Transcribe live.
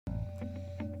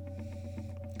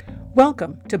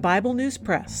Welcome to Bible News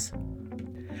Press.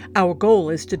 Our goal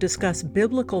is to discuss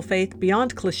biblical faith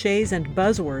beyond cliches and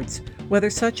buzzwords, whether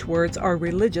such words are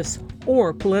religious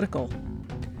or political.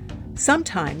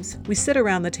 Sometimes we sit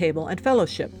around the table and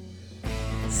fellowship.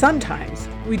 Sometimes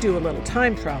we do a little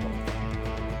time travel.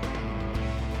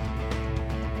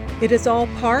 It is all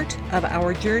part of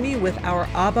our journey with our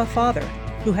Abba Father,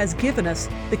 who has given us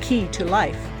the key to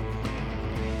life.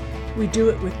 We do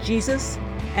it with Jesus,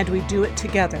 and we do it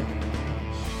together.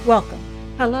 Welcome.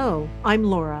 Hello, I'm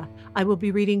Laura. I will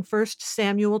be reading 1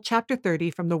 Samuel chapter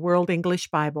 30 from the World English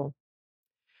Bible.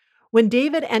 When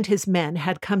David and his men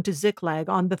had come to Ziklag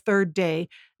on the third day,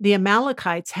 the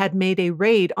Amalekites had made a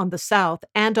raid on the south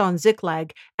and on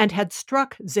Ziklag, and had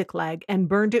struck Ziklag and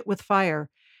burned it with fire,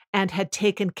 and had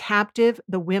taken captive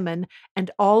the women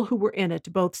and all who were in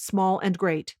it, both small and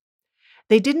great.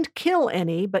 They didn't kill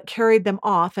any, but carried them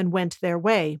off and went their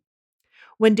way.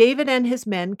 When David and his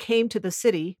men came to the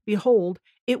city, behold,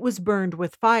 it was burned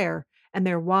with fire, and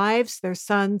their wives, their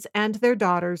sons, and their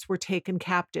daughters were taken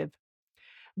captive.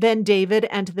 Then David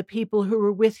and the people who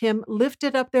were with him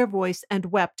lifted up their voice and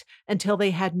wept until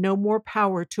they had no more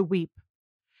power to weep.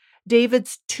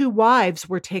 David's two wives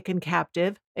were taken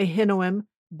captive, Ahinoam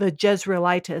the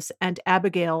Jezreelitess and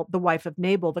Abigail the wife of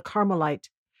Nabal the Carmelite.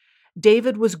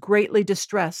 David was greatly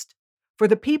distressed, for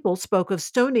the people spoke of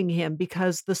stoning him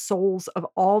because the souls of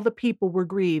all the people were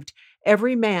grieved,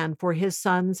 every man for his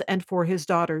sons and for his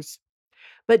daughters.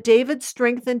 But David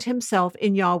strengthened himself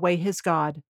in Yahweh his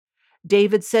God.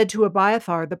 David said to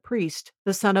Abiathar the priest,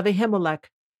 the son of Ahimelech,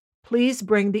 "Please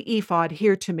bring the ephod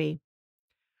here to me."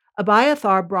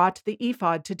 Abiathar brought the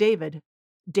ephod to David.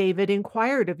 David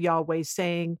inquired of Yahweh,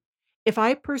 saying, "If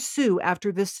I pursue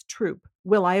after this troop,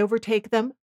 will I overtake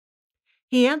them?"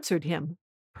 He answered him,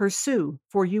 "Pursue,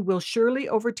 for you will surely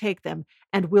overtake them,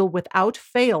 and will without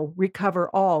fail recover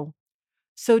all."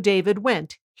 So David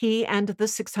went, he and the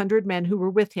 600 men who were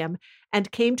with him, and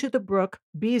came to the brook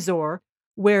Bezor,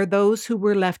 where those who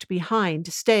were left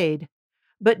behind stayed.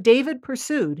 But David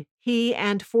pursued, he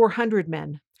and 400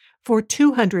 men, for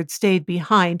 200 stayed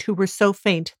behind who were so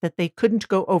faint that they couldn't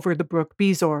go over the brook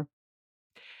Bezor.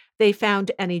 They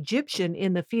found an Egyptian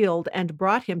in the field and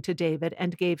brought him to David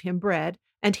and gave him bread,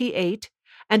 and he ate,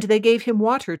 and they gave him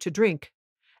water to drink.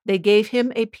 They gave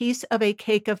him a piece of a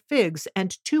cake of figs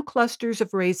and 2 clusters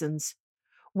of raisins.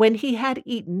 When he had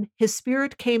eaten, his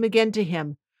spirit came again to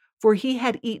him, for he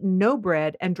had eaten no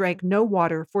bread and drank no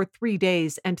water for 3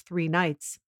 days and 3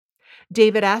 nights.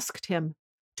 David asked him,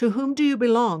 "To whom do you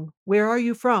belong? Where are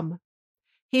you from?"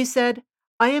 He said,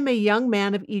 "I am a young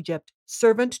man of Egypt,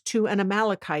 servant to an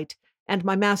Amalekite, and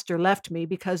my master left me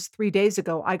because 3 days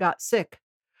ago I got sick.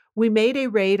 We made a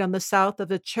raid on the south of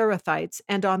the Cherethites,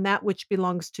 and on that which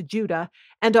belongs to Judah,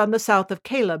 and on the south of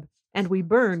Caleb, and we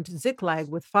burned Ziklag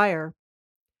with fire."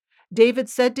 David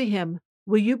said to him,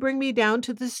 "Will you bring me down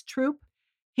to this troop?"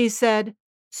 He said,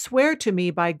 "Swear to me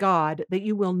by God that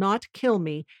you will not kill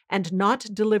me and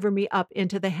not deliver me up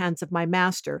into the hands of my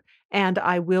master, and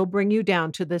I will bring you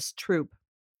down to this troop."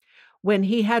 When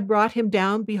he had brought him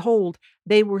down, behold,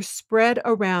 they were spread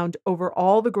around over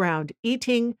all the ground,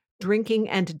 eating, drinking,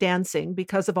 and dancing,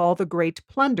 because of all the great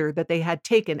plunder that they had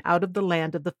taken out of the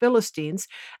land of the Philistines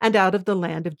and out of the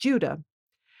land of Judah.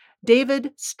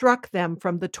 David struck them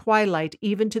from the twilight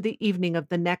even to the evening of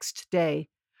the next day.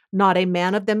 Not a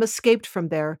man of them escaped from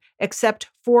there,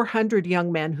 except 400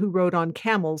 young men who rode on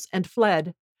camels and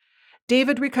fled.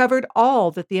 David recovered all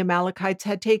that the Amalekites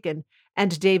had taken,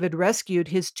 and David rescued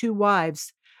his 2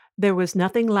 wives. There was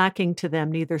nothing lacking to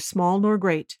them, neither small nor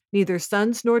great, neither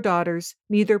sons nor daughters,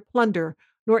 neither plunder,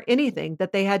 nor anything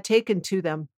that they had taken to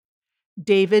them.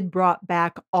 David brought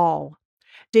back all.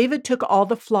 David took all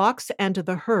the flocks and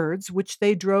the herds which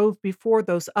they drove before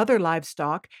those other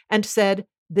livestock, and said,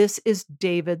 "This is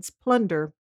David's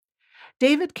plunder."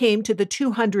 David came to the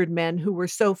 200 men who were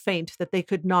so faint that they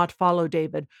could not follow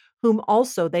David, whom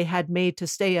also they had made to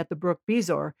stay at the brook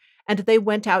Bezor, and they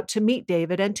went out to meet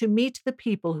David and to meet the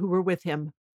people who were with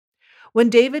him. When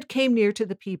David came near to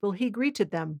the people, he greeted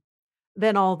them.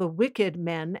 Then all the wicked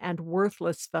men and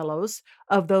worthless fellows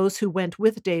of those who went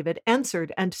with David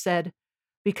answered and said,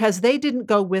 "Because they didn't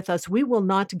go with us, we will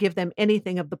not give them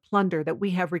anything of the plunder that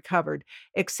we have recovered,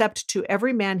 except to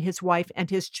every man his wife and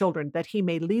his children, that he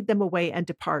may lead them away and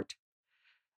depart."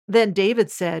 Then David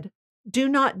said, "Do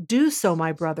not do so,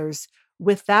 my brothers,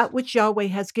 with that which Yahweh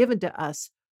has given to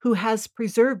us, who has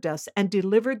preserved us and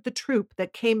delivered the troop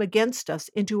that came against us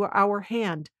into our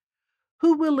hand.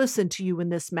 Who will listen to you in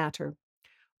this matter?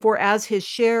 For as his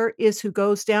share is who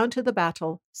goes down to the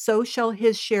battle, so shall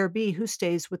his share be who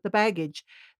stays with the baggage.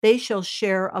 They shall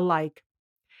share alike.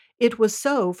 It was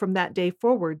so from that day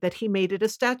forward that he made it a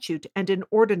statute and an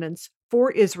ordinance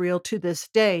for Israel to this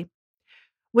day.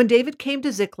 When David came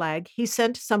to Ziklag, he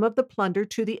sent some of the plunder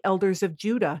to the elders of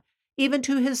Judah, even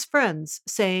to his friends,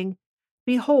 saying,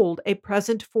 "Behold, a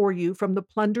present for you from the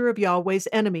plunder of Yahweh's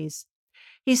enemies."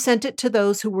 He sent it to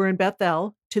those who were in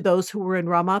Bethel, to those who were in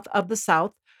Ramoth of the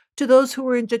south, to those who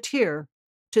were in Jatir,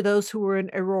 to those who were in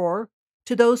Eror,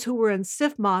 to those who were in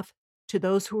Siphmoth, to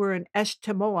those who were in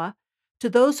Eshtemoa, to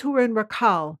those who were in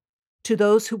Rakal, to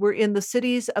those who were in the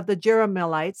cities of the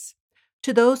Jerahmeelites,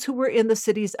 to those who were in the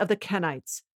cities of the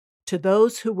Kenites, to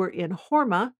those who were in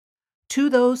Hormah, to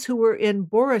those who were in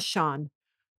Borashan,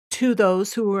 to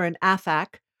those who were in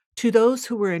Athak, to those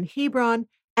who were in Hebron,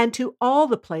 and to all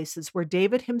the places where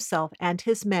David himself and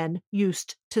his men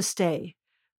used to stay.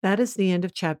 That is the end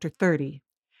of chapter 30.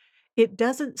 It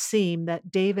doesn't seem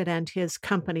that David and his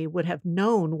company would have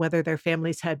known whether their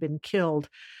families had been killed,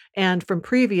 and from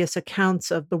previous accounts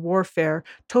of the warfare,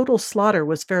 total slaughter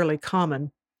was fairly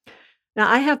common. Now,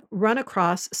 I have run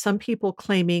across some people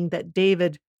claiming that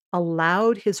David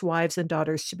allowed his wives and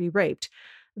daughters to be raped.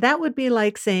 That would be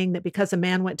like saying that because a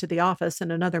man went to the office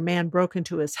and another man broke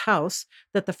into his house,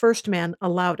 that the first man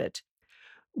allowed it.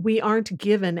 We aren't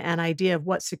given an idea of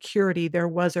what security there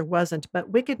was or wasn't, but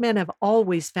wicked men have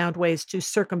always found ways to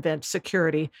circumvent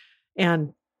security.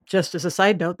 And just as a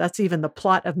side note, that's even the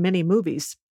plot of many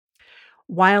movies.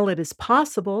 While it is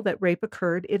possible that rape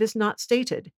occurred, it is not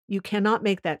stated. You cannot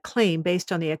make that claim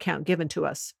based on the account given to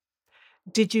us.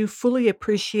 Did you fully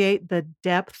appreciate the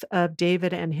depth of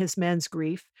David and his men's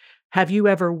grief? Have you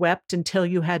ever wept until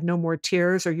you had no more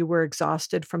tears or you were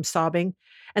exhausted from sobbing?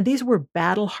 And these were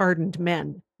battle hardened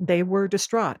men. They were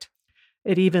distraught.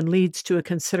 It even leads to a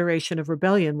consideration of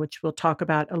rebellion, which we'll talk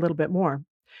about a little bit more.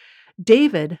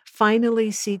 David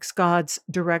finally seeks God's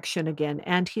direction again,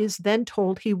 and he is then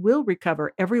told he will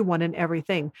recover everyone and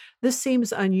everything. This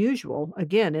seems unusual,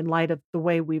 again, in light of the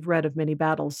way we've read of many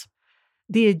battles.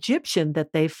 The Egyptian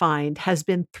that they find has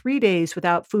been 3 days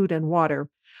without food and water.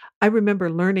 I remember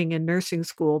learning in nursing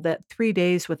school that 3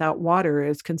 days without water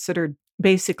is considered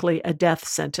basically a death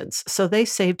sentence. So they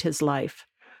saved his life.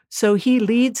 So he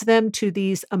leads them to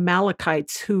these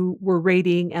Amalekites who were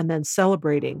raiding and then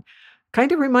celebrating.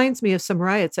 Kind of reminds me of some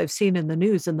riots I've seen in the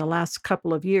news in the last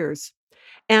couple of years.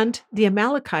 And the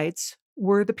Amalekites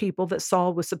were the people that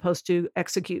Saul was supposed to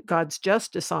execute God's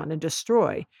justice on and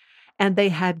destroy. And they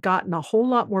had gotten a whole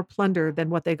lot more plunder than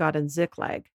what they got in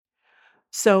Ziklag.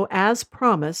 So, as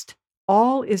promised,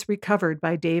 all is recovered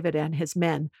by David and his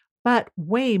men, but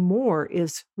way more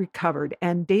is recovered.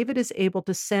 And David is able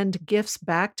to send gifts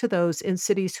back to those in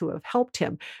cities who have helped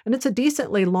him. And it's a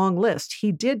decently long list.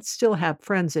 He did still have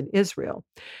friends in Israel,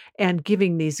 and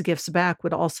giving these gifts back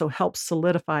would also help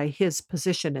solidify his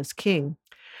position as king.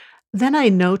 Then I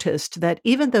noticed that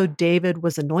even though David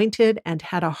was anointed and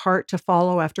had a heart to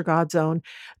follow after God's own,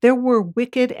 there were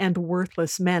wicked and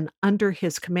worthless men under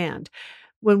his command.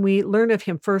 When we learn of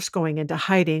him first going into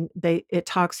hiding, it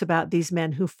talks about these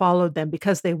men who followed them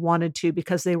because they wanted to,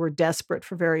 because they were desperate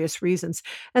for various reasons.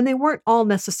 And they weren't all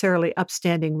necessarily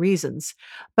upstanding reasons.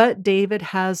 But David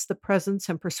has the presence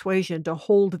and persuasion to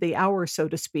hold the hour, so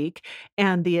to speak,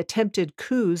 and the attempted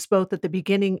coups, both at the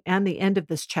beginning and the end of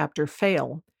this chapter,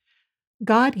 fail.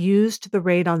 God used the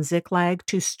raid on Ziklag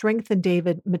to strengthen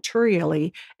David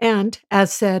materially, and,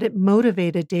 as said, it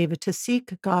motivated David to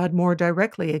seek God more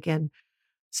directly again.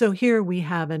 So here we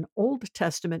have an Old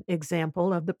Testament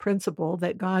example of the principle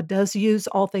that God does use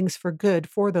all things for good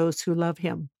for those who love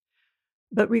him.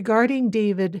 But regarding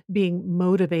David being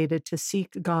motivated to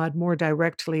seek God more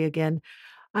directly again,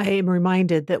 I am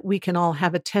reminded that we can all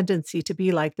have a tendency to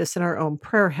be like this in our own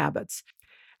prayer habits.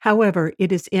 However,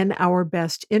 it is in our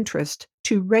best interest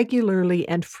to regularly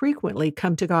and frequently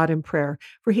come to God in prayer,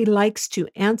 for he likes to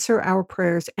answer our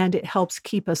prayers and it helps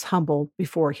keep us humble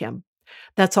before him.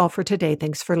 That's all for today.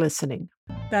 Thanks for listening.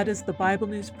 That is the Bible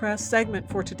News Press segment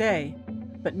for today,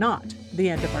 but not the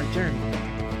end of our journey.